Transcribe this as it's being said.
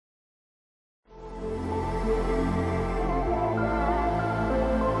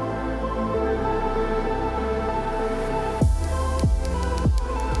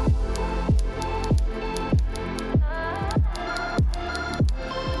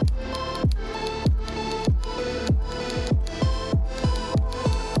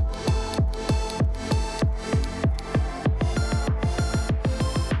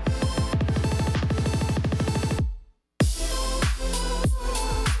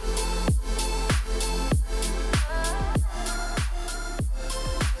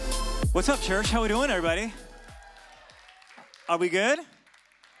What's up, church? How we doing, everybody? Are we good?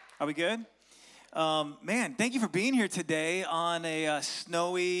 Are we good? Man, thank you for being here today on a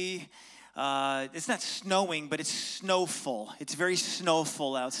snowy, it's not snowing, but it's snowful. It's very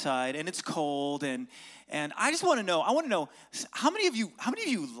snowful outside, and it's cold, and I just want to know, how many of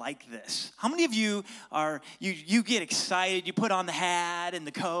you like this? How many of you you get excited, you put on the hat and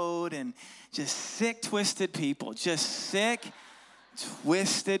the coat, and just sick, twisted people,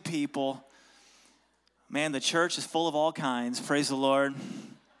 twisted people. Man, the church is full of all kinds. Praise the Lord.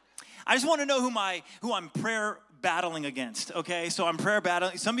 I just want to know who I'm prayer battling against, okay? So I'm prayer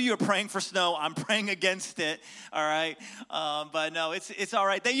battling. Some of you are praying for snow. I'm praying against it, all right? But no, it's all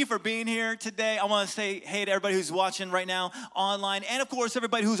right. Thank you for being here today. I want to say hey to everybody who's watching right now online, and of course,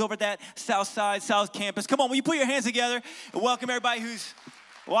 everybody who's over at that South Campus. Come on, will you put your hands together and welcome everybody who's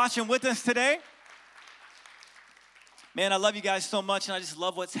watching with us today? Man, I love you guys so much, and I just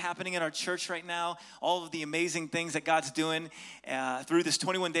love what's happening in our church right now, all of the amazing things that God's doing through this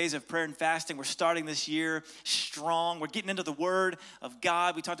 21 days of prayer and fasting. We're starting this year strong. We're getting into the Word of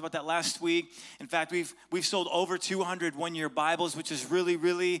God. We talked about that last week. In fact, we've sold over 200 one-year Bibles, which is really,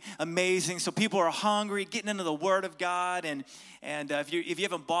 really amazing. So people are hungry, getting into the Word of God, and if you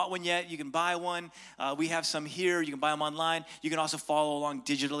haven't bought one yet, you can buy one. We have some here. You can buy them online. You can also follow along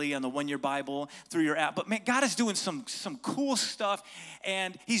digitally on the one-year Bible through your app. But man, God is doing some cool stuff,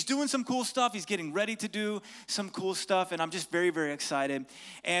 and he's doing some cool stuff. He's getting ready to do some cool stuff, and I'm just very, very excited.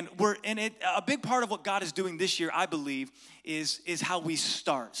 And we're in it. A big part of what God is doing this year, I believe, is how we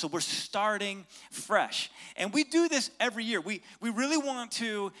start. So we're starting fresh. And we do this every year. We really want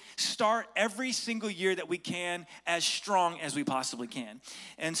to start every single year that we can as strong as we possibly can.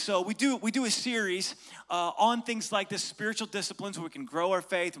 And so we do a series on things like this, spiritual disciplines, where we can grow our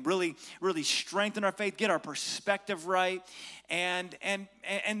faith, really, really strengthen our faith, get our perspective right. And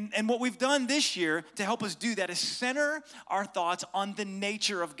what we've done this year to help us do that is center our thoughts on the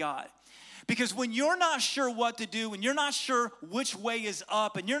nature of God. Because when you're not sure what to do, and you're not sure which way is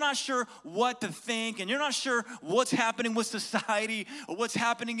up, and you're not sure what to think, and you're not sure what's happening with society or what's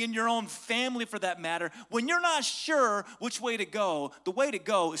happening in your own family for that matter, when you're not sure which way to go, the way to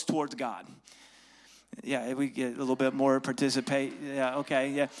go is towards God. Yeah, we get a little bit more participate. Yeah, okay,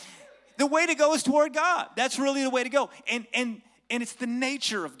 yeah. The way to go is toward God. That's really the way to go. And it's the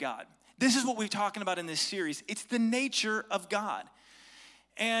nature of God. This is what we're talking about in this series. It's the nature of God.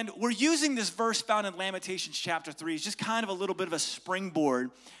 And we're using this verse found in Lamentations chapter 3. It's just kind of a little bit of a springboard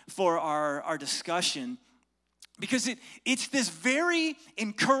for our discussion, because it's this very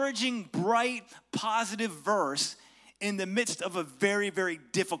encouraging, bright, positive verse in the midst of a very, very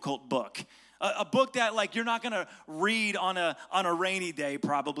difficult book. A book that, like, you're not going to read on a rainy day,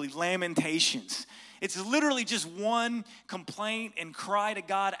 probably, Lamentations. It's literally just one complaint and cry to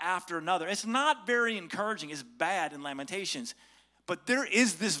God after another. It's not very encouraging. It's bad in Lamentations. But there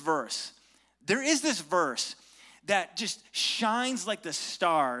is this verse. There is this verse that just shines like the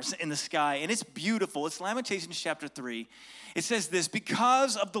stars in the sky, and it's beautiful. It's Lamentations chapter 3. It says this: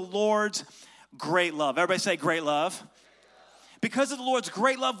 because of the Lord's great love. Everybody say great love. Because of the Lord's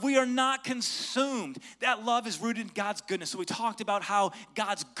great love, we are not consumed. That love is rooted in God's goodness. So we talked about how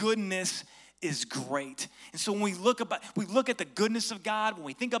God's goodness is great. And so when we look at the goodness of God, when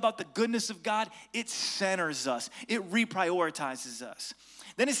we think about the goodness of God, it centers us. It reprioritizes us.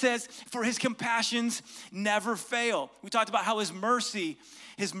 Then it says, for his compassions never fail. We talked about how his mercy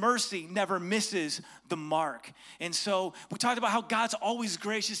never misses the mark. And so we talked about how God's always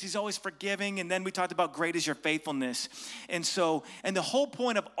gracious, he's always forgiving, and then we talked about great is your faithfulness. And the whole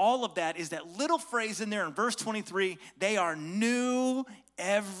point of all of that is that little phrase in there in verse 23, they are new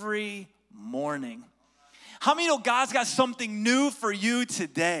every morning. How many know God's got something new for you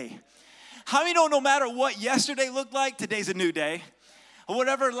today? How many know no matter what yesterday looked like, today's a new day? Or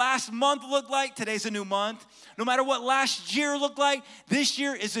whatever last month looked like, today's a new month. No matter what last year looked like, this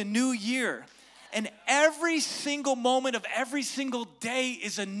year is a new year. And every single moment of every single day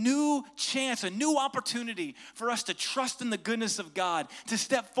is a new chance, a new opportunity for us to trust in the goodness of God, to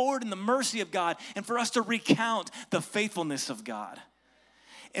step forward in the mercy of God, and for us to recount the faithfulness of God.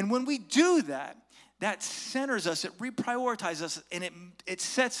 And when we do that, that centers us, it reprioritizes us, and it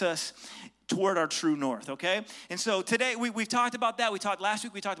sets us toward our true north, okay? And so today, we've talked about that. Last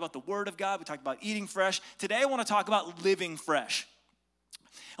week, we talked about the Word of God. We talked about eating fresh. Today, I want to talk about living fresh.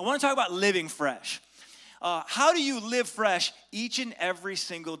 I want to talk about living fresh. How do you live fresh each and every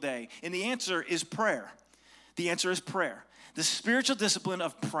single day? And the answer is prayer. The answer is prayer. the spiritual discipline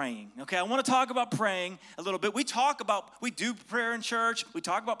of praying. Okay, I want to talk about praying a little bit. We do prayer in church. We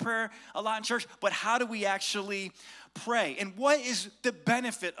talk about prayer a lot in church, but how do we actually pray? And what is the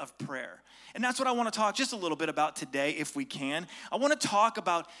benefit of prayer? And that's what I want to talk just a little bit about today, if we can. I want to talk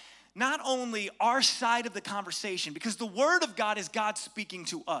about not only our side of the conversation, because the Word of God is God speaking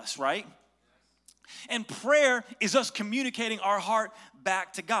to us, right? And prayer is us communicating our heart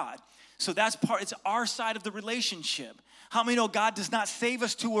back to God. So it's our side of the relationship. How many know God does not save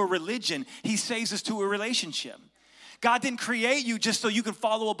us to a religion? He saves us to a relationship. God didn't create you just so you can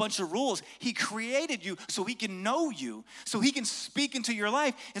follow a bunch of rules. He created you so he can know you, so he can speak into your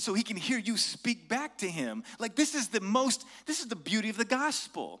life, and so he can hear you speak back to him. Like this is the beauty of the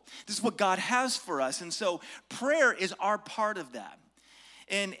gospel. This is what God has for us. And so prayer is our part of that.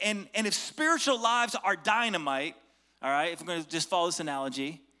 And if spiritual lives are dynamite, all right, if I'm going to just follow this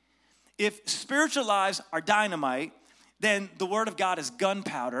analogy, if spiritual lives are dynamite, then the Word of God is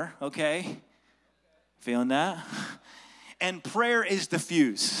gunpowder, okay? Feeling that? And prayer is the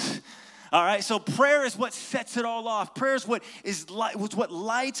fuse. All right, so prayer is what sets it all off. Prayer is what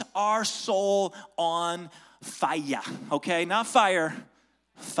lights our soul on fire, okay? Not fire.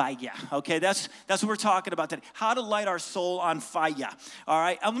 Fire, okay? That's what we're talking about today. How to light our soul on fire, all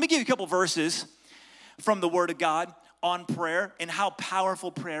right? Let me give you a couple verses from the Word of God on prayer and how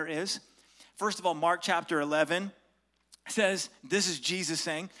powerful prayer is. First of all, Mark chapter 11 says, this is Jesus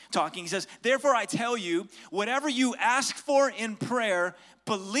talking. He says, therefore I tell you, whatever you ask for in prayer,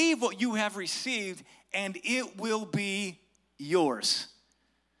 believe what you have received and it will be yours.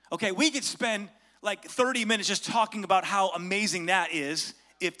 Okay, we could spend like 30 minutes just talking about how amazing that is,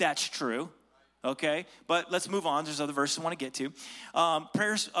 if that's true, okay? But let's move on. There's other verses I want to get to.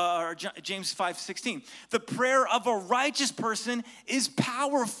 James 5:16. The prayer of a righteous person is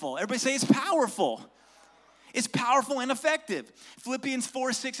powerful. Everybody say it's powerful. It's powerful and effective. Philippians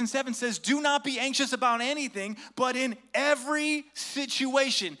 4:6-7 says, do not be anxious about anything, but in every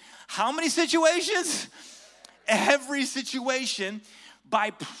situation. How many situations? Every situation. By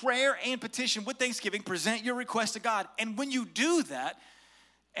prayer and petition with thanksgiving, present your request to God. And when you do that,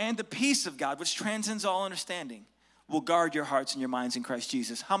 and the peace of God, which transcends all understanding, will guard your hearts and your minds in Christ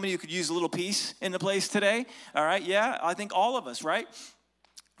Jesus. How many of you could use a little peace in the place today? All right, yeah, I think all of us, right?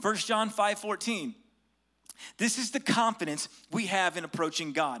 1 John 5:14. This is the confidence we have in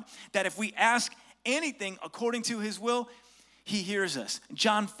approaching God, that if we ask anything according to his will, he hears us.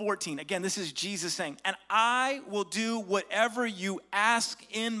 John 14, again, this is Jesus saying, and I will do whatever you ask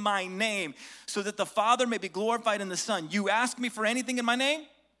in my name, so that the Father may be glorified in the Son. You ask me for anything in my name,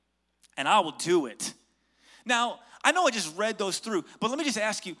 and I will do it. Now, I know I just read those through, but let me just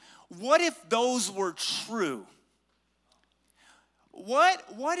ask you, what if those were true? What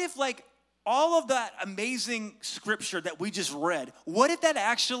if like all of that amazing scripture that we just read, what if that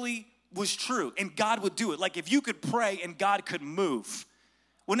actually was true and God would do it? Like if you could pray and God could move,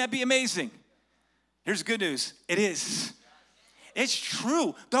 wouldn't that be amazing? Here's the good news. It is. It's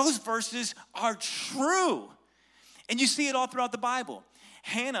true. Those verses are true. And you see it all throughout the Bible.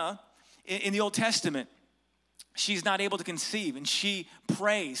 Hannah in the Old Testament, she's not able to conceive, and she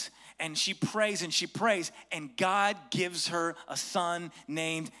prays and she prays and she prays, and God gives her a son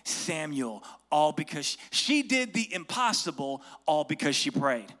named Samuel, all because she did the impossible, all because she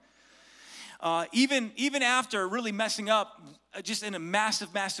prayed. Even after really messing up just in a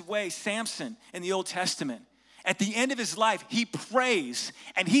massive way, Samson in the Old Testament, at the end of his life, he prays,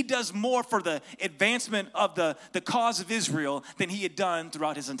 and he does more for the advancement of the cause of Israel than he had done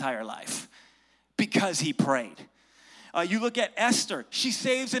throughout his entire life, because he prayed. You look at Esther, she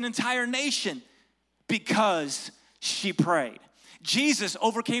saves an entire nation because she prayed. Jesus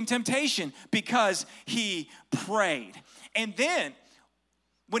overcame temptation because he prayed. And then,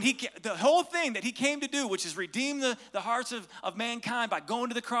 when the whole thing that he came to do, which is redeem the hearts of mankind by going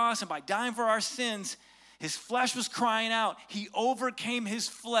to the cross and by dying for our sins, his flesh was crying out. He overcame his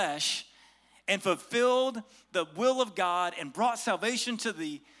flesh and fulfilled the will of God and brought salvation to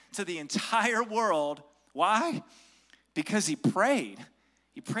the entire world. Why? Because he prayed.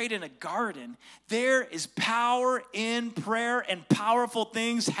 He prayed in a garden. There is power in prayer, and powerful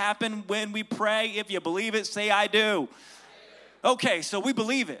things happen when we pray. If you believe it, say, I do. Okay, so we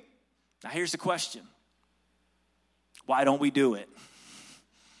believe it. Now here's the question. Why don't we do it?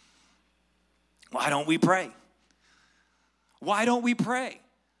 Why don't we pray? Why don't we pray?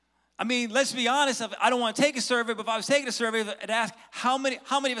 I mean, let's be honest. I don't want to take a survey, but if I was taking a survey and ask how many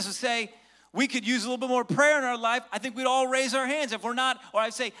of us would say we could use a little bit more prayer in our life, I think we'd all raise our hands. If we're not, or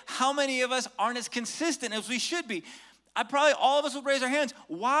I'd say how many of us aren't as consistent as we should be? Probably all of us would raise our hands.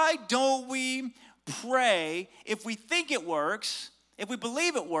 Why don't we pray if we think it works? If we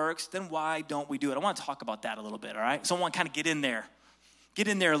believe it works, then why don't we do it? I want to talk about that a little bit, all right? So I want to kind of get in there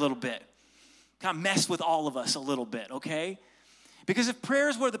a little bit, kind of mess with all of us a little bit, okay? Because if prayer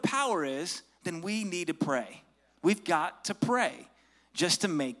is where the power is, then we need to pray. We've got to pray just to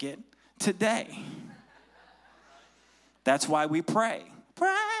make it today. That's why we pray.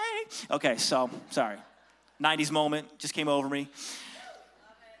 Pray. Okay, so, sorry. 90s moment just came over me.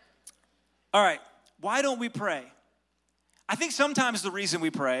 All right, why don't we pray? I think sometimes the reason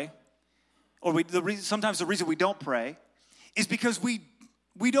we pray, or sometimes the reason we don't pray, is because we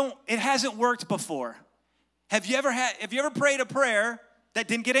don't. It hasn't worked before. Have you ever prayed a prayer that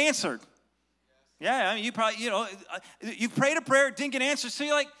didn't get answered? Yeah, I mean, you probably, you prayed a prayer, it didn't get answered, so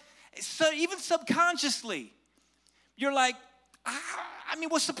you're like, so even subconsciously, you're like, I mean,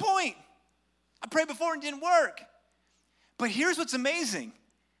 what's the point? I prayed before and it didn't work. But here's what's amazing.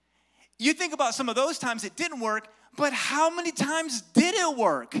 You think about some of those times it didn't work, but how many times did it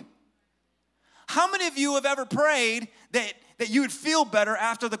work? How many of you have ever prayed that you would feel better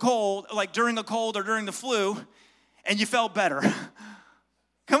after the cold, like during a cold or during the flu, and you felt better?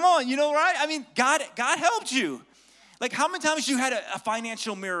 Come on, right? I mean, God helped you. Like, how many times you had a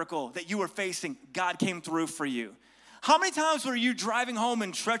financial miracle that you were facing, God came through for you? How many times were you driving home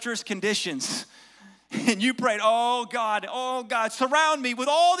in treacherous conditions and you prayed, oh God, surround me with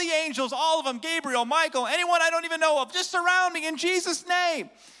all the angels, all of them, Gabriel, Michael, anyone I don't even know of, just surround me in Jesus' name.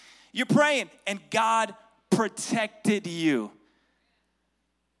 You're praying, and God protected you.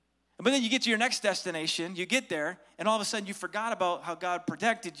 But then you get to your next destination, you get there, and all of a sudden you forgot about how God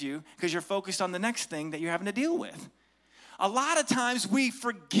protected you because you're focused on the next thing that you're having to deal with. A lot of times we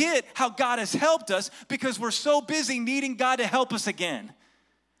forget how God has helped us because we're so busy needing God to help us again.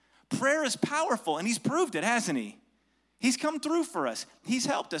 Prayer is powerful, and he's proved it, hasn't he? He's come through for us. He's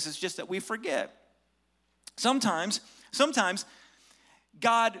helped us. It's just that we forget. Sometimes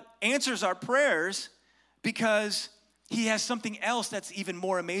God answers our prayers because he has something else that's even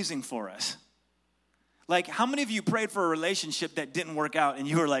more amazing for us. Like, how many of you prayed for a relationship that didn't work out, and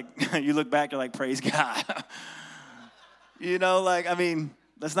you were like, you look back, you're like, praise God. I mean,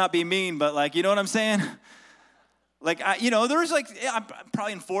 let's not be mean, but you know what I'm saying? There was I'm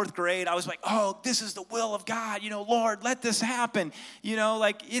probably in 4th grade. I was like, oh, this is the will of God. Lord, let this happen.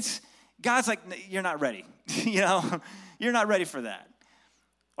 God's like, you're not ready. You're not ready for that.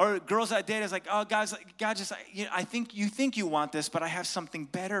 Or girls I dated, I was like, oh, God just, I think you want this, but I have something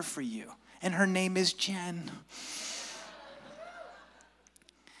better for you. And her name is Jen.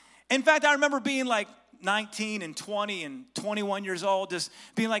 In fact, I remember being like 19 and 20 and 21 years old, just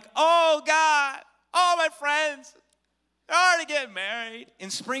being like, oh, God, all my friends are already getting married.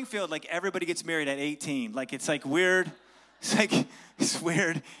 In Springfield, everybody gets married at 18. It's weird. It's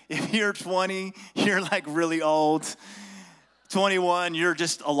weird. If you're 20, you're really old. 21, you're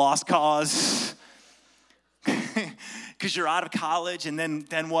just a lost cause. Because you're out of college, and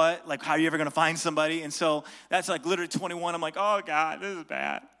then what? How are you ever going to find somebody? And so that's literally 21. I'm like, oh, God, this is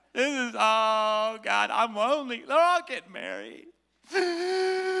bad. Oh, God, I'm lonely. They're all getting married.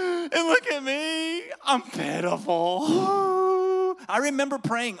 And look at me. I'm pitiful. I remember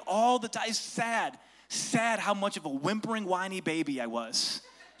praying all the time. It's sad how much of a whimpering, whiny baby I was.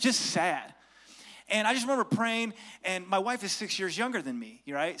 Just sad. And I just remember praying, and my wife is 6 years younger than me,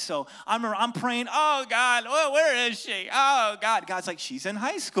 right? So I'm praying, oh, God, where is she? Oh, God. God's like, she's in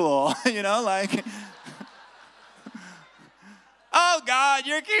high school, oh, God,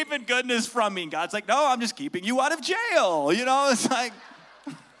 you're keeping goodness from me. And God's like, no, I'm just keeping you out of jail. It's like,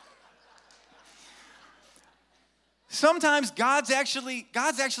 sometimes God's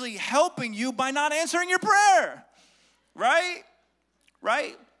actually helping you by not answering your prayer, right?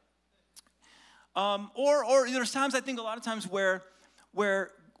 Right? Or there's times, I think a lot of times where we're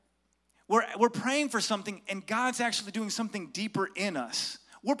praying for something and God's actually doing something deeper in us.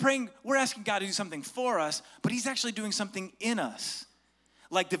 We're asking God to do something for us, but he's actually doing something in us,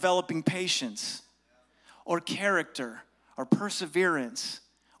 like developing patience or character or perseverance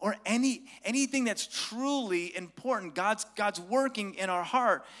or anything that's truly important. God's working in our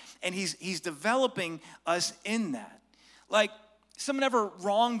heart, and he's developing us in that. Like, someone ever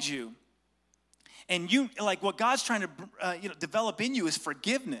wronged you, and what God's trying to develop in you is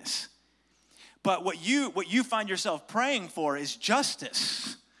forgiveness. But what you find yourself praying for is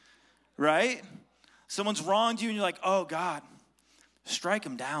justice, right? Someone's wronged you, and you're like, oh, God, strike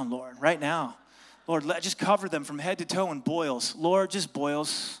them down, Lord, right now. Lord, just cover them from head to toe in boils. Lord, just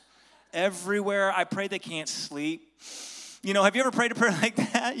boils everywhere. I pray they can't sleep. Have you ever prayed a prayer like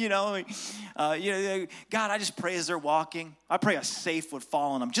that? God, I just pray as they're walking. I pray a safe would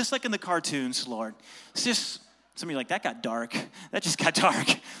fall on them, just like in the cartoons, Lord. It's just, some of you are like, that got dark. That just got dark.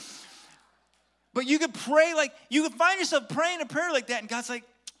 But you could pray you could find yourself praying a prayer like that, and God's like,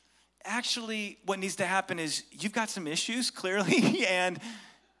 actually, what needs to happen is you've got some issues, clearly, and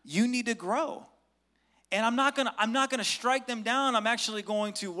you need to grow. And I'm not gonna strike them down. I'm actually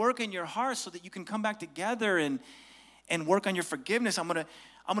going to work in your heart so that you can come back together and work on your forgiveness. I'm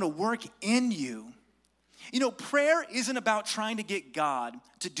gonna work in you. Prayer isn't about trying to get God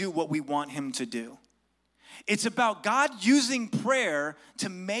to do what we want him to do. It's about God using prayer to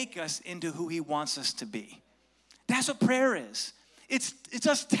make us into who he wants us to be. That's what prayer is. It's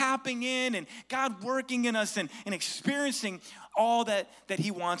us tapping in and God working in us and experiencing all that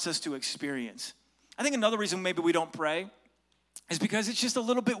he wants us to experience. I think another reason maybe we don't pray is because it's just a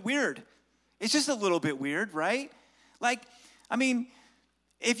little bit weird. It's just a little bit weird, right?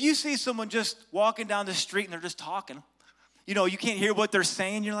 If you see someone just walking down the street and they're just talking, you can't hear what they're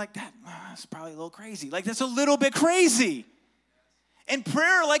saying, you're like, that's probably a little crazy. That's a little bit crazy. And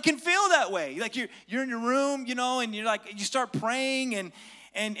prayer, can feel that way. You're in your room, and you're you start praying and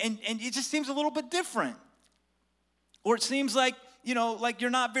it just seems a little bit different. Or it seems like you're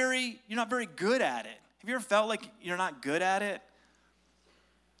not very good at it. Have you ever felt like you're not good at it?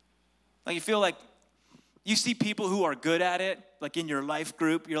 You feel like you see people who are good at it, in your life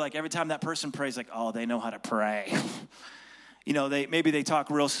group, you're every time that person prays, oh, they know how to pray. Maybe they talk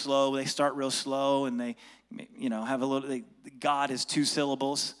real slow, they start real slow, and they, have a little, God is 2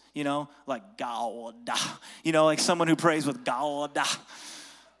 syllables, like God, someone who prays with God.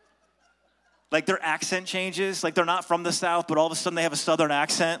 Their accent changes, they're not from the South, but all of a sudden they have a Southern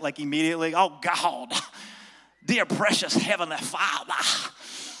accent, immediately, oh God, dear precious Heavenly Father.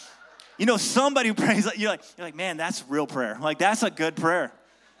 Somebody who prays, you're like, man, that's real prayer. That's a good prayer.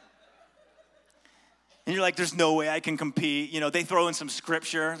 And you're like, there's no way I can compete. They throw in some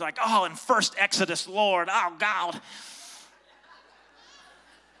scripture, in first Exodus, Lord, oh God.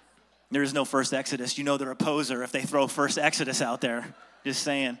 There is no first Exodus. They're a poser if they throw first Exodus out there. Just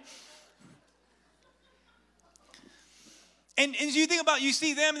saying. And you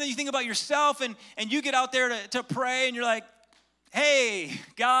see them, and then you think about yourself, and you get out there to pray, and you're like, hey,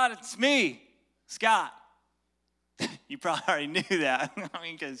 God, it's me, Scott. You probably already knew that.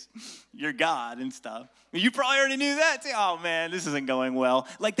 Because you're God and stuff. You probably already knew that. Oh, man, this isn't going well.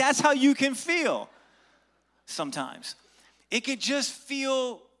 That's how you can feel sometimes. It could just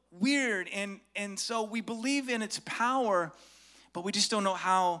feel weird. And so we believe in its power, but we just don't know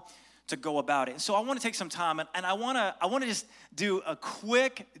how to go about it. So I want to take some time, and I want to just do a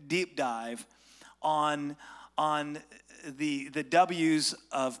quick deep dive on the W's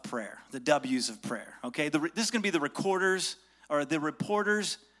of prayer. The W's of prayer. Okay, this is going to be the reporter's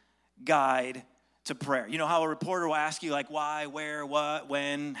guide to prayer. How a reporter will ask you why, where, what,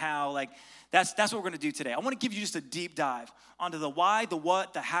 when, how. That's what we're going to do today. I want to give you just a deep dive onto the why, the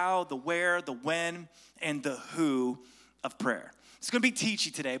what, the how, the where, the when, and the who of prayer. It's going to be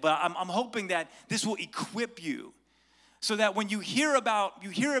teachy today, but I'm hoping that this will equip you so that when you hear about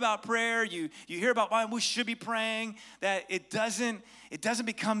prayer, you hear about why we should be praying, that it doesn't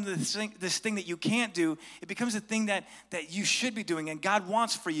become this thing that you can't do. It becomes a thing that you should be doing and God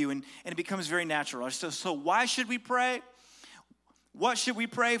wants for you, and it becomes very natural. So why should we pray? What should we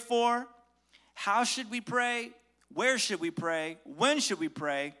pray for? How should we pray? Where should we pray? When should we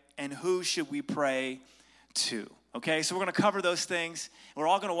pray? And who should we pray to? Okay, so we're going to cover those things. We're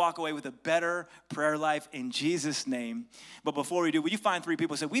all going to walk away with a better prayer life in Jesus' name. But before we do, will you find 3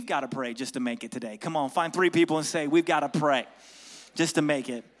 people and say, we've got to pray just to make it today? Come on, find 3 people and say, we've got to pray just to make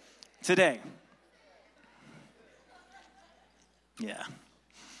it today. Yeah,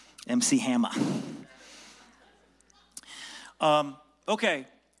 MC Hammer. Okay,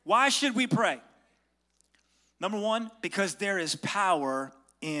 why should we pray? Number 1, because there is power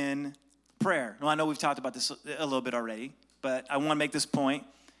in prayer. Now, I know we've talked about this a little bit already, but I want to make this point.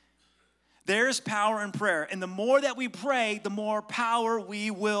 There's power in prayer, and the more that we pray, the more power we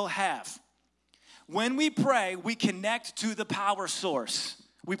will have. When we pray, we connect to the power source.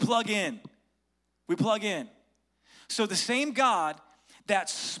 We plug in. So the same God that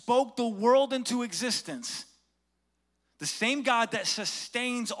spoke the world into existence, the same God that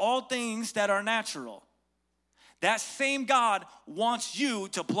sustains all things that are natural, that same God wants you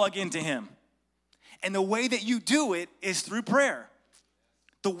to plug into him. And the way that you do it is through prayer.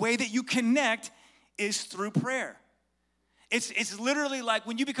 The way that you connect is through prayer. It's literally like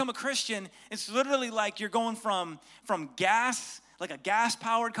when you become a Christian, it's literally like you're going from gas, like a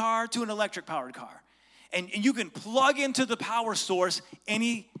gas-powered car, to an electric-powered car. And you can plug into the power source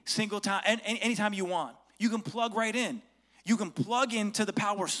any single time, anytime you want. You can plug right in. You can plug into the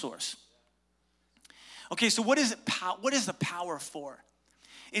power source. Okay, so what is the power for?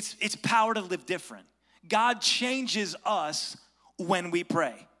 It's power to live different. God changes us when we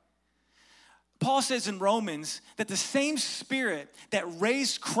pray. Paul says in Romans that the same Spirit that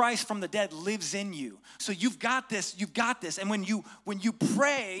raised Christ from the dead lives in you. So you've got this. And when you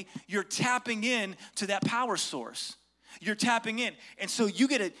pray, you're tapping in to that power source. You're tapping in. And so you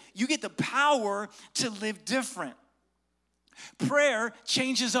get the power to live different. Prayer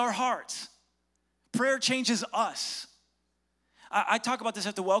changes our hearts. Prayer changes us. I talk about this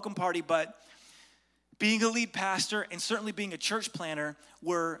at the welcome party, but being a lead pastor and certainly being a church planner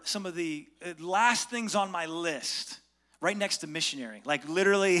were some of the last things on my list, right next to missionary. Like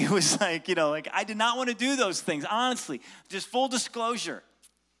literally, it was like, I did not want to do those things, honestly. Just full disclosure.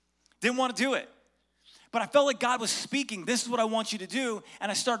 Didn't want to do it. But I felt like God was speaking, this is what I want you to do.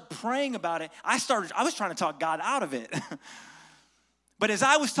 And I started praying about it. I was trying to talk God out of it. But as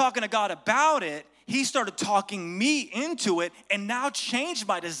I was talking to God about it, he started talking me into it and now changed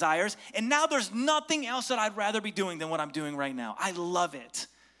my desires. And now there's nothing else that I'd rather be doing than what I'm doing right now. I love it.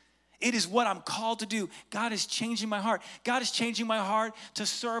 It is what I'm called to do. God is changing my heart. God is changing my heart to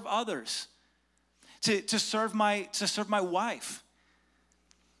serve others, to serve my wife.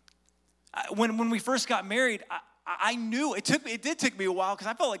 When we first got married, I knew it did take me a while because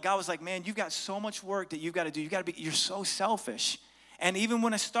I felt like God was like, man, you've got so much work that you've got to do. You're so selfish. And even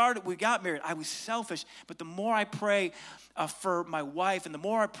when we got married, I was selfish. But the more I pray for my wife and the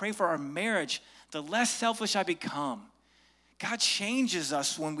more I pray for our marriage, the less selfish I become. God changes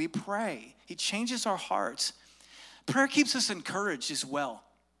us when we pray. He changes our hearts. Prayer keeps us encouraged as well.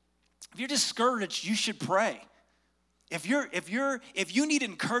 If you're discouraged, you should pray. If you need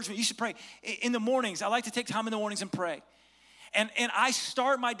encouragement, you should pray. In the mornings, I like to take time in the mornings and pray. And I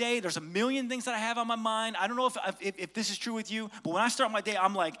start my day, there's a million things that I have on my mind. I don't know if this is true with you, but when I start my day,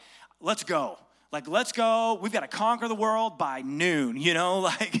 I'm like, let's go. Like, let's go. We've got to conquer the world by noon,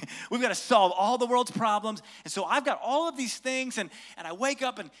 Like, we've got to solve all the world's problems. And so I've got all of these things, and I wake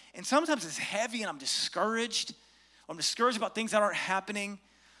up, and sometimes it's heavy, and I'm discouraged. I'm discouraged about things that aren't happening.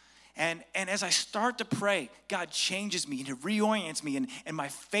 And as I start to pray, God changes me, and He reorients me, and my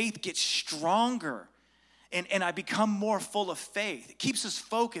faith gets stronger. And I become more full of faith. It keeps us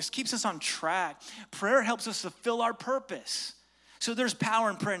focused, keeps us on track. Prayer helps us fulfill our purpose. So there's power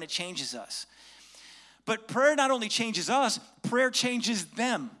in prayer, and it changes us. But prayer not only changes us, prayer changes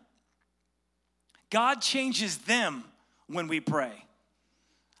them. God changes them when we pray.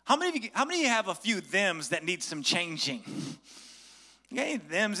 How many of you have a few thems that need some changing? Okay,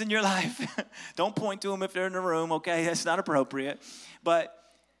 thems in your life. Don't point to them if they're in the room, okay? That's not appropriate. But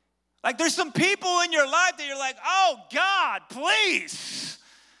like there's some people in your life that you're like, oh, God, please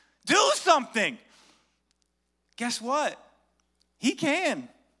do something. Guess what? He can.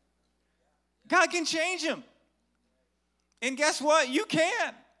 God can change him. And guess what? You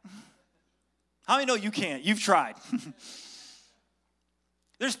can. How many know you can't? You've tried.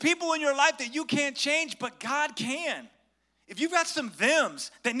 There's people in your life that you can't change, but God can. If you've got some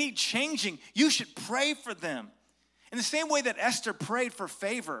thems that need changing, you should pray for them. In the same way that Esther prayed for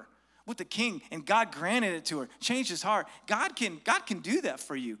favor with the king, and God granted it to her, changed his heart. God can do that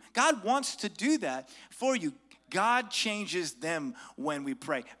for you. God wants to do that for you. God changes them when we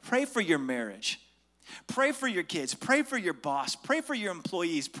pray. Pray for your marriage. Pray for your kids. Pray for your boss. Pray for your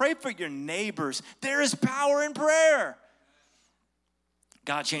employees. Pray for your neighbors. There is power in prayer.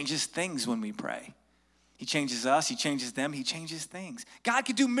 God changes things when we pray. He changes us. He changes them. He changes things. God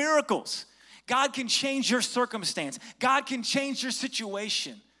can do miracles. God can change your circumstance. God can change your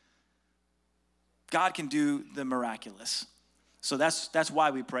situation. God can do the miraculous. So that's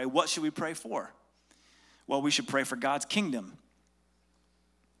why we pray. What should we pray for? Well, we should pray for God's kingdom.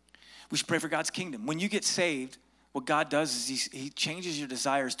 We should pray for God's kingdom. When you get saved, what God does is he changes your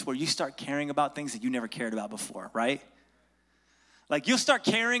desires to where you start caring about things that you never cared about before, right? Like you'll start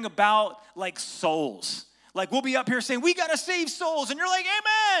caring about like souls. Like we'll be up here saying, we got to save souls. And you're like,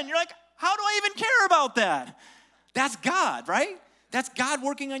 amen. You're like, how do I even care about that? That's God, right? That's God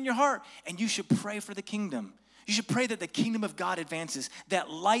working on your heart. And you should pray for the kingdom. You should pray that the kingdom of God advances, that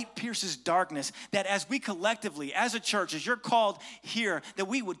light pierces darkness, that as we collectively, as a church, as you're called here, that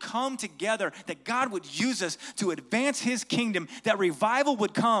we would come together, that God would use us to advance his kingdom, that revival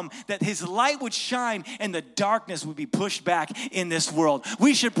would come, that his light would shine, and the darkness would be pushed back in this world.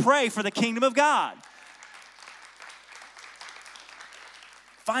 We should pray for the kingdom of God.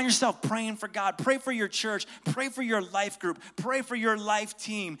 Find yourself praying for God. Pray for your church. Pray for your life group. Pray for your life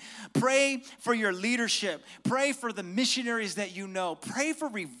team. Pray for your leadership. Pray for the missionaries that you know. Pray for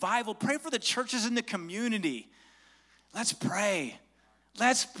revival. Pray for the churches in the community. Let's pray.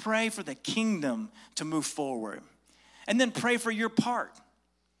 Let's pray for the kingdom to move forward. And then pray for your part.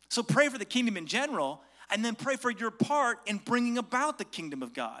 So pray for the kingdom in general, and then pray for your part in bringing about the kingdom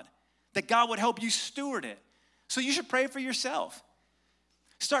of God, that God would help you steward it. So you should pray for yourself.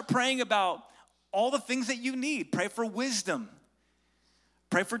 Start praying about all the things that you need. Pray for wisdom.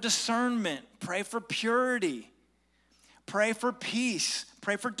 Pray for discernment. Pray for purity. Pray for peace.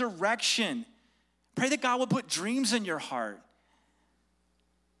 Pray for direction. Pray that God would put dreams in your heart.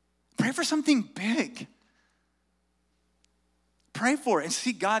 Pray for something big. Pray for it and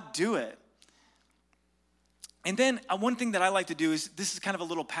see God do it. And then one thing that I like to do is, this is kind of a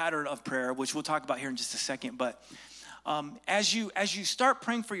little pattern of prayer, which we'll talk about here in just a second, but as you start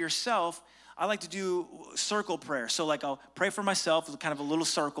praying for yourself, I like to do circle prayer. So like I'll pray for myself, kind of a little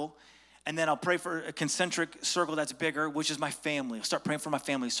circle, and then I'll pray for a concentric circle that's bigger, which is my family. I'll start praying for my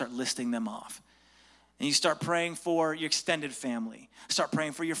family, start listing them off. And you start praying for your extended family. Start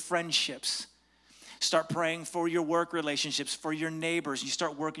praying for your friendships. Start praying for your work relationships, for your neighbors. You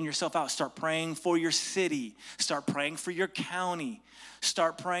start working yourself out. Start praying for your city. Start praying for your county.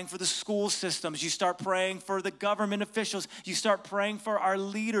 Start praying for the school systems. You start praying for the government officials. You start praying for our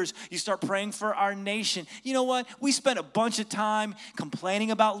leaders. You start praying for our nation. You know what? We spend a bunch of time complaining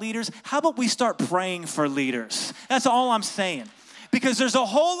about leaders. How about we start praying for leaders? That's all I'm saying. Because there's a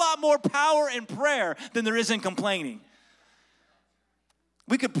whole lot more power in prayer than there is in complaining.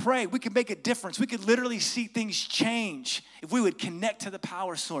 We could pray. We could make a difference. We could literally see things change if we would connect to the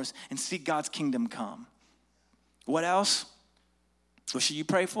power source and see God's kingdom come. What else? What should you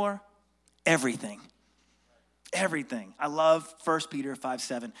pray for? Everything. Everything. I love 1 Peter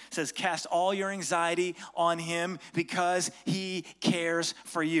 5:7. It says, cast all your anxiety on him because he cares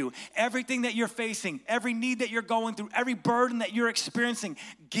for you. Everything that you're facing, every need that you're going through, every burden that you're experiencing,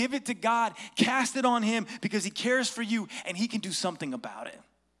 give it to God. Cast it on him because he cares for you and he can do something about it.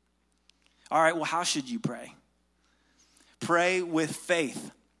 All right, well, how should you pray? Pray with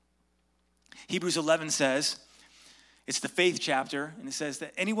faith. Hebrews 11 says, it's the faith chapter, and it says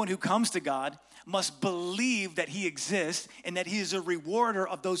that anyone who comes to God must believe that he exists and that he is a rewarder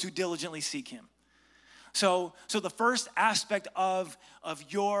of those who diligently seek him. So the first aspect of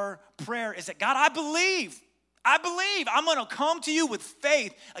your prayer is that, God, I believe. I'm going to come to you with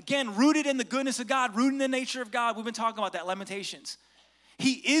faith. Again, rooted in the goodness of God, rooted in the nature of God. We've been talking about that, Lamentations.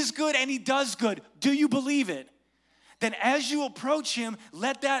 He is good and he does good. Do you believe it? Then as you approach him,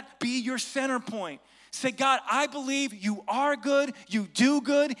 let that be your center point. Say, God, I believe you are good, you do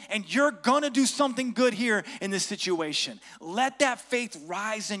good, and you're going to do something good here in this situation. Let that faith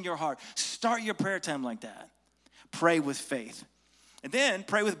rise in your heart. Start your prayer time like that. Pray with faith. And then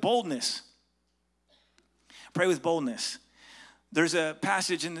pray with boldness. Pray with boldness. There's a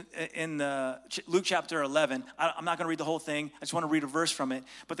passage in Luke chapter 11. I'm not going to read the whole thing. I just want to read a verse from it.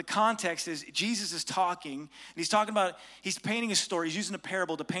 But the context is Jesus is talking, and he's painting a story. He's using a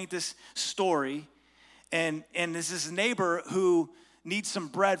parable to paint this story. And there's this neighbor who needs some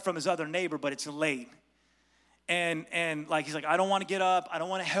bread from his other neighbor, but it's late. And he's like, I don't want to get up. I don't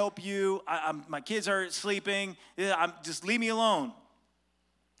want to help you. My kids are sleeping. Just leave me alone.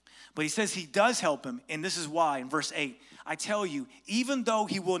 But he says he does help him, and this is why. In verse 8, I tell you, even though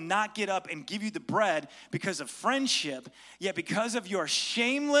he will not get up and give you the bread because of friendship, yet because of your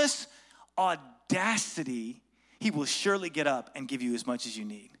shameless audacity, he will surely get up and give you as much as you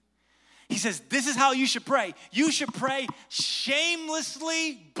need. He says, this is how you should pray. You should pray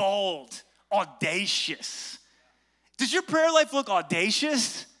shamelessly bold, audacious. Does your prayer life look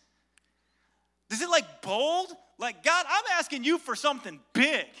audacious? Does it like bold? Like, God, I'm asking you for something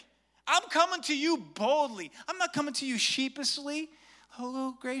big. I'm coming to you boldly. I'm not coming to you sheepishly.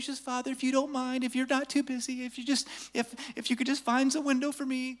 Oh, gracious Father, if you don't mind, if you're not too busy, if you could just find a window for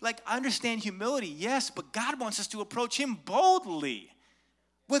me. Like, I understand humility, yes, but God wants us to approach him boldly.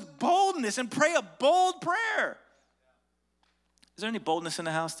 With boldness and pray a bold prayer. Is there any boldness in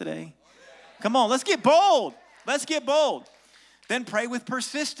the house today? Come on, let's get bold. Let's get bold. Then pray with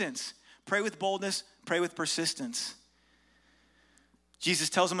persistence. Pray with boldness, pray with persistence. Jesus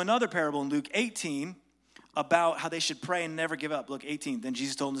tells them another parable in Luke 18 about how they should pray and never give up. Look, 18. Then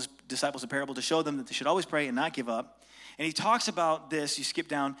Jesus told his disciples a parable to show them that they should always pray and not give up. And he talks about this, you skip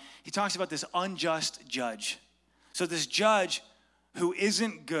down, he talks about this unjust judge. So this judge who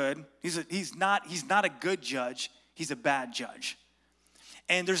isn't good, he's not a good judge, he's a bad judge.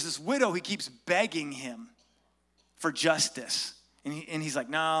 And there's this widow who keeps begging him for justice. And he's like,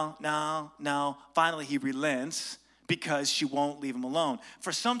 no, no, no. Finally, he relents because she won't leave him alone.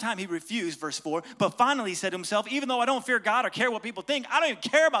 For some time, he refused, verse 4. But finally, he said to himself, even though I don't fear God or care what people think, I don't even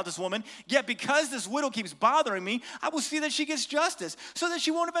care about this woman. Yet because this widow keeps bothering me, I will see that she gets justice so that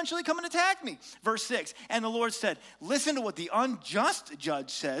she won't eventually come and attack me. Verse 6. And the Lord said, listen to what the unjust judge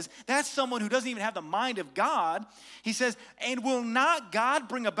says. That's someone who doesn't even have the mind of God. He says, and will not God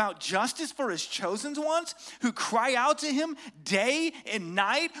bring about justice for his chosen ones who cry out to him day and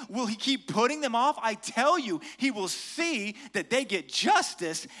night? Will he keep putting them off? I tell you, he will see that they get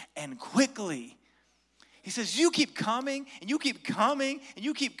justice and quickly. He says, you keep coming and you keep coming and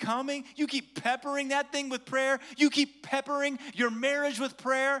you keep coming. You keep peppering that thing with prayer. You keep peppering your marriage with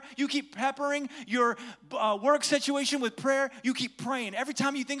prayer. You keep peppering your work situation with prayer. You keep praying. Every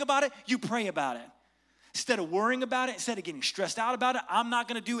time you think about it, you pray about it. Instead of worrying about it, instead of getting stressed out about it, I'm not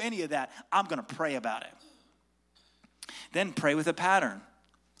going to do any of that. I'm going to pray about it. Then pray with a pattern.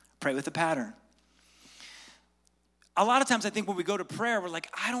 Pray with a pattern. A lot of times I think when we go to prayer, we're like,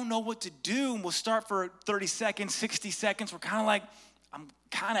 I don't know what to do. And we'll start for 30 seconds, 60 seconds. We're kind of like, I'm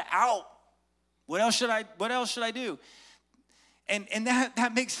kind of out. What else should I do? And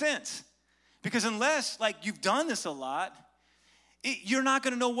that makes sense. Because unless like you've done this a lot, you're not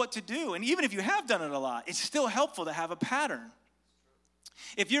going to know what to do. And even if you have done it a lot, it's still helpful to have a pattern.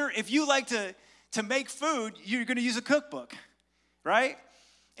 If you like to make food, you're going to use a cookbook, right?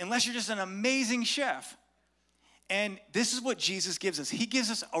 Unless you're just an amazing chef. And this is what Jesus gives us. He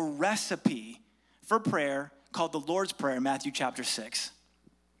gives us a recipe for prayer called the Lord's Prayer, Matthew chapter 6.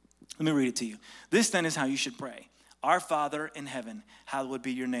 Let me read it to you. This then is how you should pray. Our Father in heaven, hallowed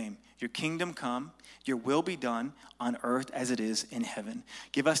be your name. Your kingdom come, your will be done on earth as it is in heaven.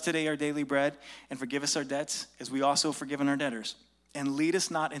 Give us today our daily bread and forgive us our debts as we also have forgiven our debtors. And lead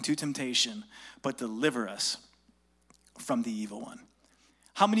us not into temptation, but deliver us from the evil one.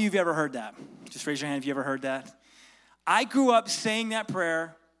 How many of you have ever heard that? Just raise your hand if you ever heard that. I grew up saying that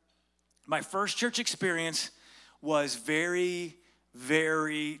prayer. My first church experience was very,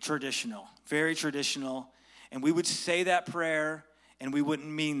 very traditional. Very traditional. And we would say that prayer, and we wouldn't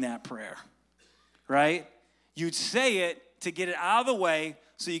mean that prayer. Right? You'd say it to get it out of the way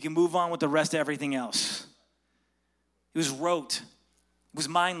so you can move on with the rest of everything else. It was rote. It was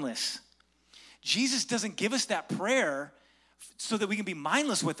mindless. Jesus doesn't give us that prayer so that we can be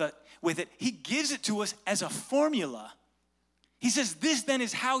mindless with it. He gives it to us as a formula. He says, this then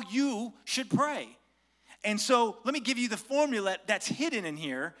is how you should pray. And so let me give you the formula that's hidden in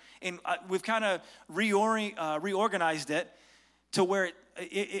here. And we've kind of reorganized it to where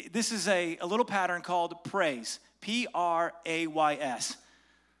this is a little pattern called praise. P-R-A-Y-S.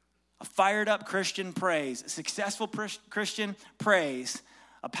 A fired up Christian praise. A successful Christian praise.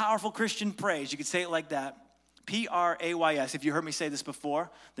 A powerful Christian praise. You could say it like that. P-R-A-Y-S. If you heard me say this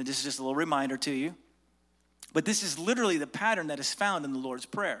before, then this is just a little reminder to you. But this is literally the pattern that is found in the Lord's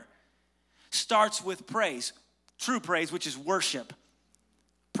Prayer. Starts with praise. True praise, which is worship.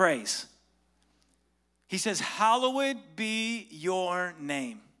 Praise. He says, hallowed be your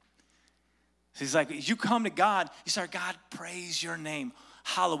name. So he's like, as you come to God, you start, God, praise your name.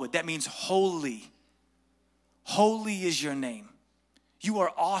 Hallowed. That means holy. Holy is your name. You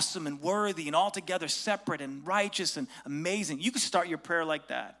are awesome and worthy and altogether separate and righteous and amazing. You can start your prayer like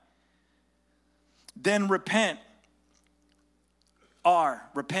that. Then repent.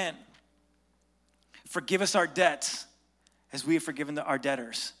 Repent. Forgive us our debts as we have forgiven our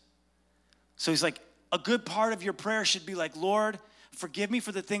debtors. So he's like, a good part of your prayer should be like, Lord, forgive me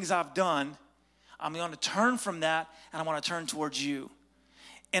for the things I've done. I'm going to turn from that and I want to turn towards you.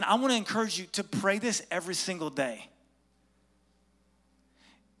 And I want to encourage you to pray this every single day.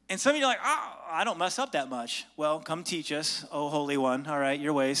 And some of you are like, I don't mess up that much. Well, come teach us, oh Holy One. All right,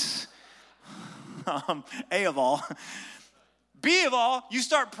 your ways. A of all. B of all, you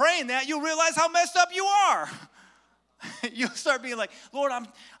start praying that, you'll realize how messed up you are. You'll start being like, Lord,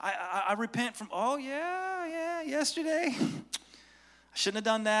 I repent from, yesterday. I shouldn't have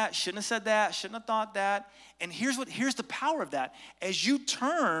done that, shouldn't have said that, shouldn't have thought that. And here's the power of that. As you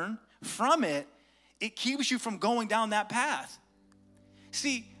turn from it, it keeps you from going down that path.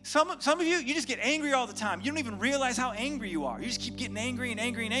 See, some of you just get angry all the time. You don't even realize how angry you are. You just keep getting angry and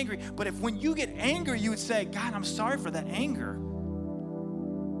angry and angry. But if when you get angry, you would say, God, I'm sorry for that anger.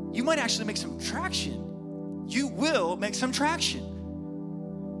 You might actually make some traction. You will make some traction.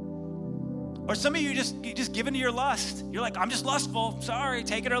 Or some of you just give into your lust. You're like, I'm just lustful. Sorry,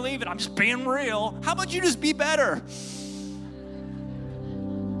 take it or leave it. I'm just being real. How about you just be better?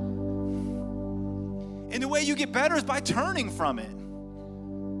 And the way you get better is by turning from it.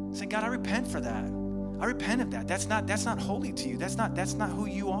 Saying, God, I repent for that. I repent of that. That's not holy to you. That's not who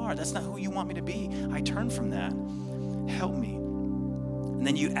you are. That's not who you want me to be. I turn from that. Help me. And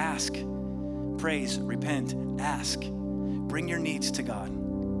then you ask, praise, repent, ask. Bring your needs to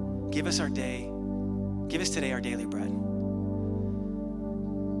God. Give us today our daily bread.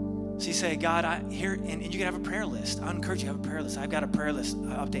 So you say, God, and you can have a prayer list. I encourage you to have a prayer list. I've got a prayer list.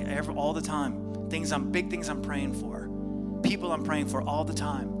 I update all the time. Big things I'm praying for. People I'm praying for all the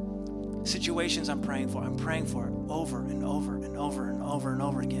time. Situations I'm praying for over and over and over and over and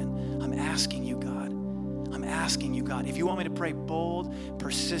over again. I'm asking you, God. I'm asking you, God. If you want me to pray bold,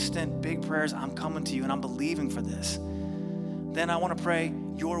 persistent, big prayers, I'm coming to you and I'm believing for this. Then I want to pray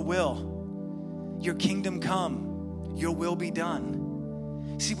your will. Your kingdom come. Your will be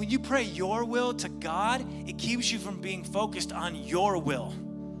done. See, when you pray your will to God, it keeps you from being focused on your will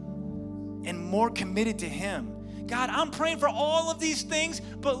and more committed to Him. God, I'm praying for all of these things,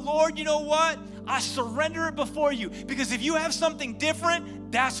 but Lord, you know what? I surrender it before you, because if you have something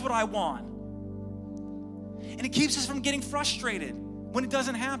different, that's what I want. And it keeps us from getting frustrated when it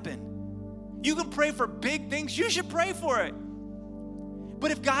doesn't happen. You can pray for big things. You should pray for it.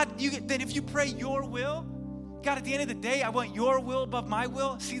 But if you pray your will, God, at the end of the day, I want your will above my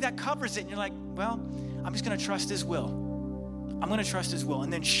will. See, that covers it. And you're like, well, I'm just going to trust His will. I'm going to trust His will.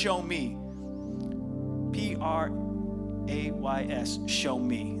 And then show me. P-R-A-Y-S, show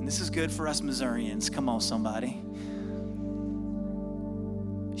me. And this is good for us Missourians. Come on, somebody.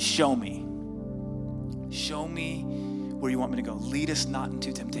 Show me. Show me where you want me to go. Lead us not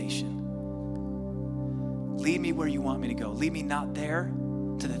into temptation. Lead me where you want me to go. Lead me not there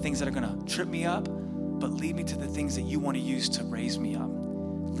to the things that are going to trip me up, but lead me to the things that you want to use to raise me up.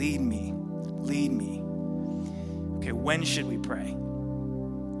 Lead me. Lead me. Okay, when should we pray?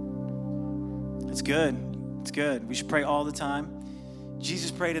 It's good. It's good. We should pray all the time. Jesus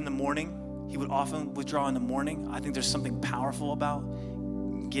prayed in the morning. He would often withdraw in the morning. I think there's something powerful about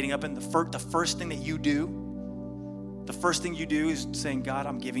getting up in the first thing that you do. The first thing you do is saying, God,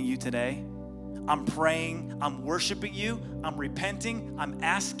 I'm giving you today. I'm praying, I'm worshiping you, I'm repenting, I'm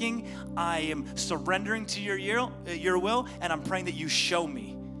asking, I am surrendering to your will, and I'm praying that you show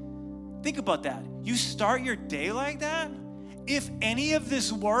me. Think about that. You start your day like that. If any of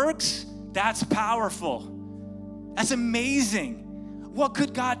this works, that's powerful. That's amazing. What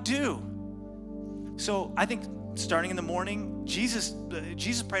could God do? So I think starting in the morning, Jesus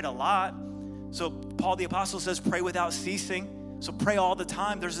prayed a lot. So Paul the Apostle says, pray without ceasing. So pray all the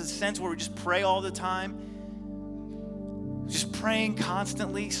time. There's a sense where we just pray all the time. Just praying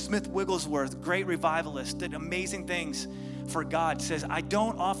constantly. Smith Wigglesworth, great revivalist, did amazing things for God. Says, I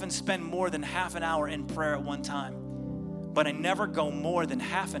don't often spend more than half an hour in prayer at one time, but I never go more than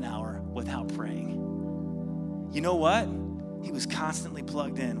half an hour without praying. You know what? He was constantly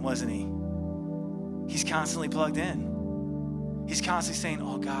plugged in, wasn't he? He's constantly plugged in. He's constantly saying,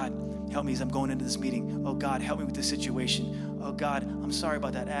 oh God, help me as I'm going into this meeting. Oh God, help me with this situation. Oh God, I'm sorry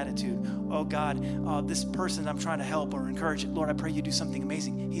about that attitude. Oh God, this person I'm trying to help or encourage. Lord, I pray you do something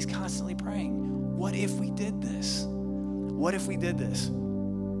amazing. He's constantly praying. What if we did this? What if we did this?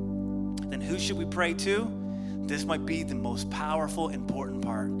 Then who should we pray to? This might be the most powerful, important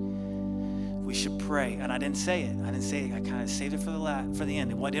part. We should pray. And I didn't say it. I kind of saved it for the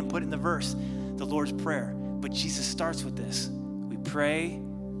end. I didn't put it in the verse, the Lord's Prayer. But Jesus starts with this. We pray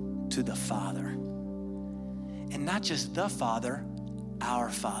to the Father. And not just the Father, our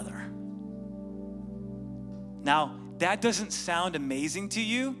Father. Now, that doesn't sound amazing to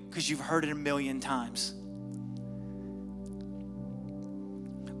you because you've heard it a million times.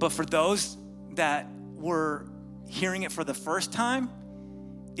 But for those that were hearing it for the first time,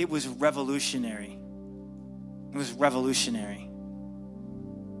 it was revolutionary. It was revolutionary.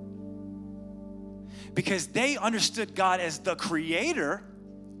 Because they understood God as the creator,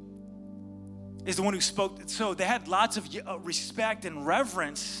 is the one who spoke. So they had lots of respect and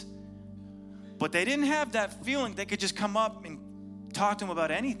reverence, but they didn't have that feeling they could just come up and talk to him about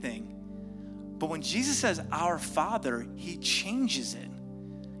anything. But when Jesus says our Father, he changes it.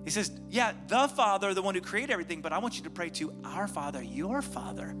 He says, yeah, the Father, the one who created everything, but I want you to pray to our Father, your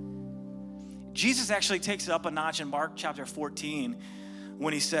Father. Jesus actually takes it up a notch in Mark chapter 14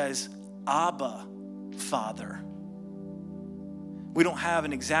 when he says, Abba, Father. We don't have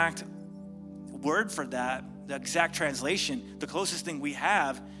an exact word for that, the exact translation. The closest thing we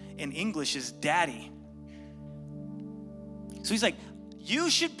have in English is daddy. So he's like,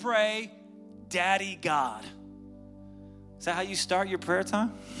 you should pray, Daddy God. Is that how you start your prayer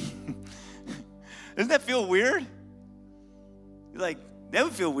time? Doesn't that feel weird? You're like, that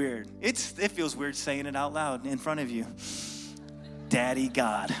would feel weird. It feels weird saying it out loud in front of you. Daddy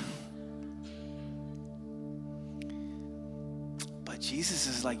God. Jesus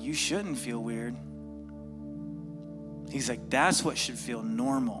is like, you shouldn't feel weird. He's like, that's what should feel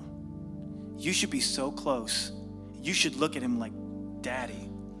normal. You should be so close. You should look at him like daddy.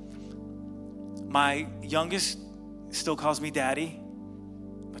 My youngest still calls me daddy.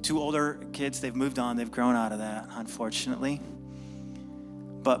 My two older kids, they've moved on. They've grown out of that, unfortunately.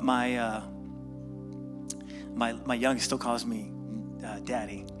 But my youngest still calls me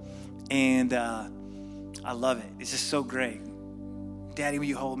daddy. And I love it. It's just so great. Daddy, will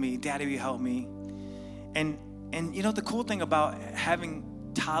you hold me? Daddy, will you help me? And you know, the cool thing about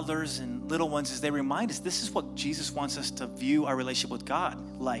having toddlers and little ones is they remind us this is what Jesus wants us to view our relationship with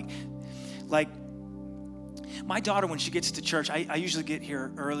God like. Like my daughter, when she gets to church, I usually get here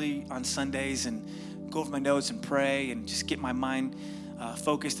early on Sundays and go over my notes and pray and just get my mind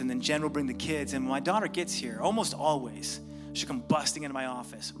focused. And then Jen will bring the kids. And when my daughter gets here, almost always, she'll come busting into my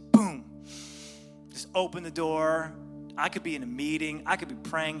office. Boom. Just open the door. I could be in a meeting. I could be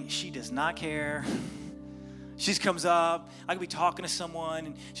praying. She does not care. She just comes up. I could be talking to someone,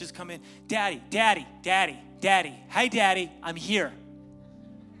 and she'll just come in. Daddy, daddy, daddy, daddy. Hey, daddy, I'm here.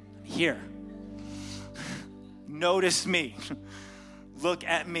 I'm here. Notice me. Look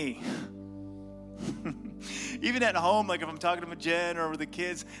at me. Even at home, like if I'm talking to Jen or with the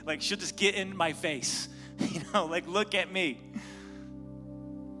kids, like she'll just get in my face. You know, like look at me.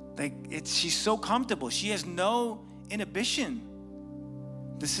 Like she's so comfortable. She has no inhibition.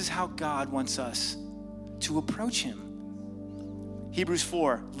 This is how God wants us to approach him. Hebrews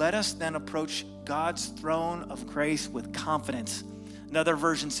 4, let us then approach God's throne of grace with confidence. Another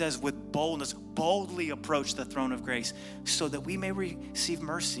version says with boldness, boldly approach the throne of grace so that we may receive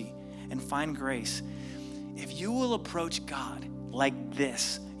mercy and find grace. If you will approach God like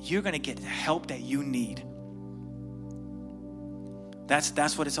this, you're going to get the help that you need.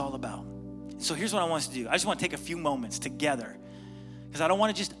 That's what it's all about. So here's what I want us to do. I just want to take a few moments together because I don't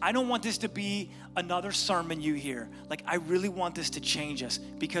want this to be another sermon you hear. Like I really want this to change us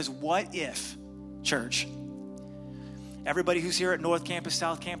because what if, church, everybody who's here at North Campus,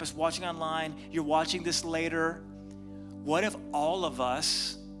 South Campus, watching online, you're watching this later, what if all of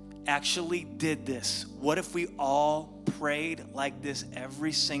us actually did this? What if we all prayed like this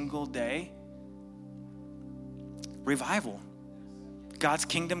every single day? Revival. God's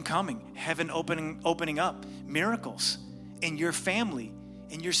kingdom coming, heaven opening up, miracles in your family,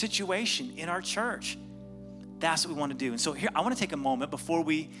 in your situation, in our church. That's what we want to do. And so here, I want to take a moment before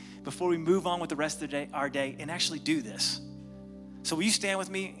we move on with the rest of our day and actually do this. So will you stand with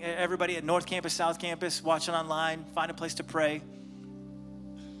me, everybody at North Campus, South Campus, watching online, find a place to pray.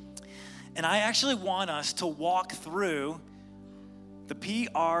 And I actually want us to walk through the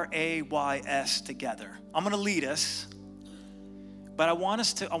PRAYS together. I'm going to lead us. But I want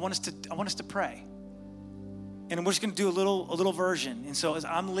us to pray. And we're just going to do a little version. And so as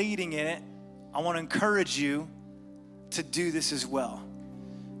I'm leading in it, I want to encourage you to do this as well.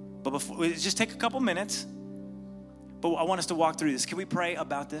 But before, just take a couple minutes. But I want us to walk through this. Can we pray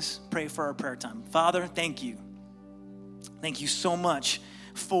about this? Pray for our prayer time. Father, thank you. Thank you so much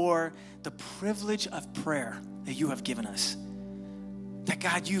for the privilege of prayer that you have given us. That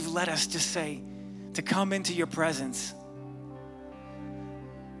God, you've let us just say, to come into your presence.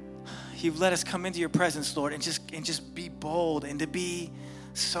 You've let us come into your presence, Lord, and just be bold and to be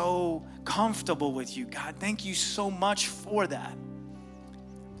so comfortable with you. God, thank you so much for that.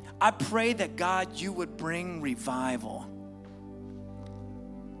 I pray that, God, you would bring revival.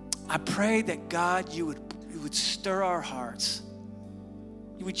 I pray that, God, you would stir our hearts.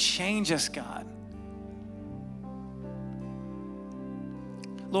 You would change us, God.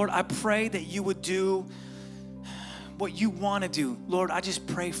 Lord, I pray that you would do what you want to do. Lord, I just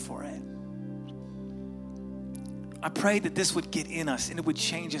pray for it. I pray that this would get in us and it would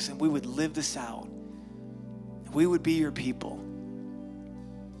change us and we would live this out. We would be your people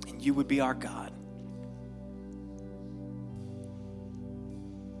and you would be our God.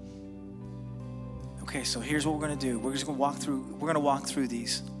 Okay, so here's what we're going to do. We're going to walk through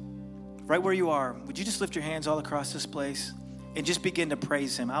these. Right where you are, would you just lift your hands all across this place and just begin to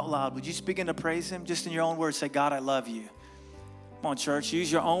praise him out loud? Would you just begin to praise him just in your own words? Say, God, I love you. Come on, church,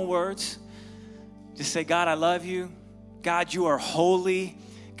 use your own words. Just say, God, I love you. God, you are holy.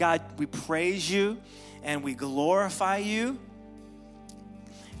 God, we praise you and we glorify you.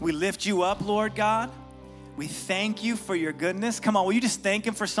 We lift you up, Lord God. We thank you for your goodness. Come on, will you just thank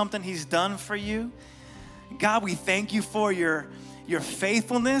him for something he's done for you? God, we thank you for your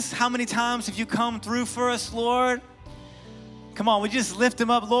faithfulness. How many times have you come through for us, Lord? Come on, we just lift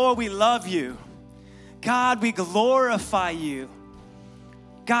him up. Lord, we love you. God, we glorify you.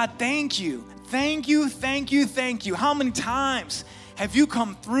 God, thank you. Thank you, thank you, thank you. How many times have you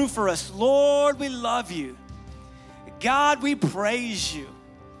come through for us. Lord, we love you. God, we praise you.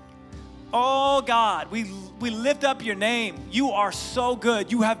 Oh God, we lift up your name. You are so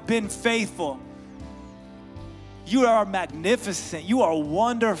good. You have been faithful. You are magnificent. You are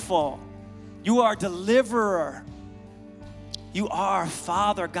wonderful. You are a deliverer. You are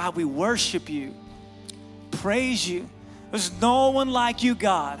Father. God, we worship you. Praise you. There's no one like you,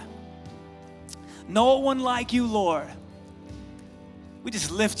 God. No one like you, Lord. We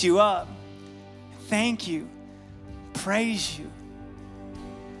just lift you up. Thank you. Praise you.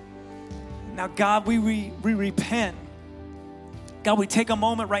 Now, God, we repent. God, we take a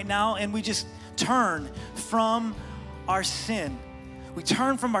moment right now and we just turn from our sin. We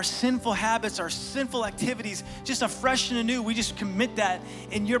turn from our sinful habits, our sinful activities, just afresh and anew. We just commit that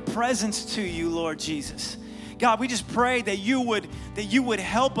in your presence to you, Lord Jesus. God, we just pray that you would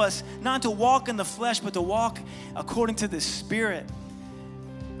help us not to walk in the flesh, but to walk according to the Spirit.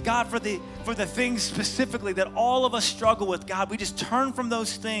 God, for the things specifically that all of us struggle with, God, we just turn from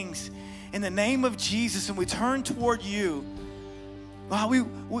those things in the name of Jesus and we turn toward you. Wow,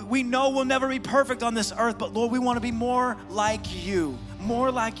 we know we'll never be perfect on this earth, but Lord, we want to be more like you,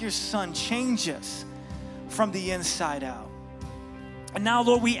 more like your Son. Change us from the inside out. And now,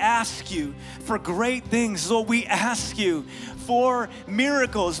 Lord, we ask you for great things. Lord, we ask you for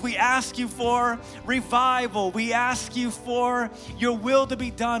miracles. We ask you for revival. We ask you for your will to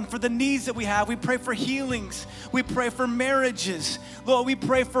be done, for the needs that we have. We pray for healings. We pray for marriages. Lord, we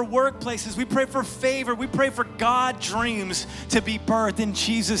pray for workplaces. We pray for favor. We pray for God dreams to be birthed in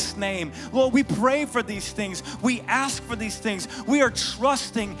Jesus' name. Lord, we pray for these things. We ask for these things. We are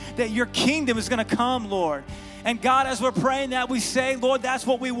trusting that your kingdom is going to come, Lord. And God, as we're praying that, we say, Lord, that's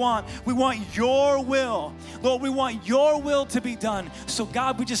what we want. We want your will. Lord, we want your will to be done. So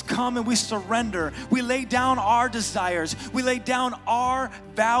God, we just come and we surrender. We lay down our desires. We lay down our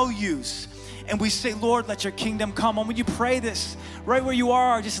values. And we say, Lord, let your kingdom come. And when you pray this, right where you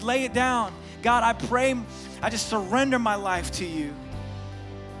are, just lay it down. God, I pray, I just surrender my life to you.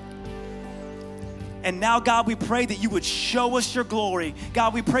 And now, God, we pray that you would show us your glory.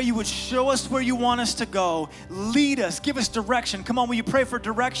 God, we pray you would show us where you want us to go. Lead us, give us direction. Come on, will you pray for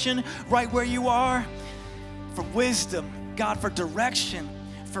direction right where you are? For wisdom, God, for direction,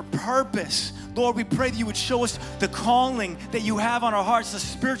 for purpose. Lord, we pray that you would show us the calling that you have on our hearts, the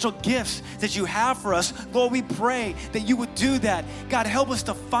spiritual gifts that you have for us. Lord, we pray that you would do that. God, help us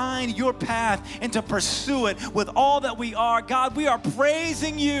to find your path and to pursue it with all that we are. God, we are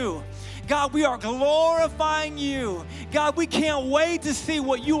praising you. God, we are glorifying you. God, we can't wait to see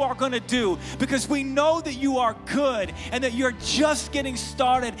what you are going to do because we know that you are good and that you're just getting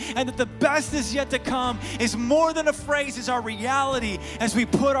started and that the best is yet to come is more than a phrase, is our reality as we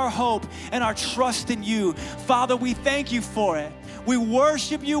put our hope and our trust in you. Father, we thank you for it. We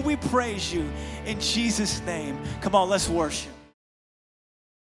worship you. We praise you. In Jesus' name. Come on, let's worship.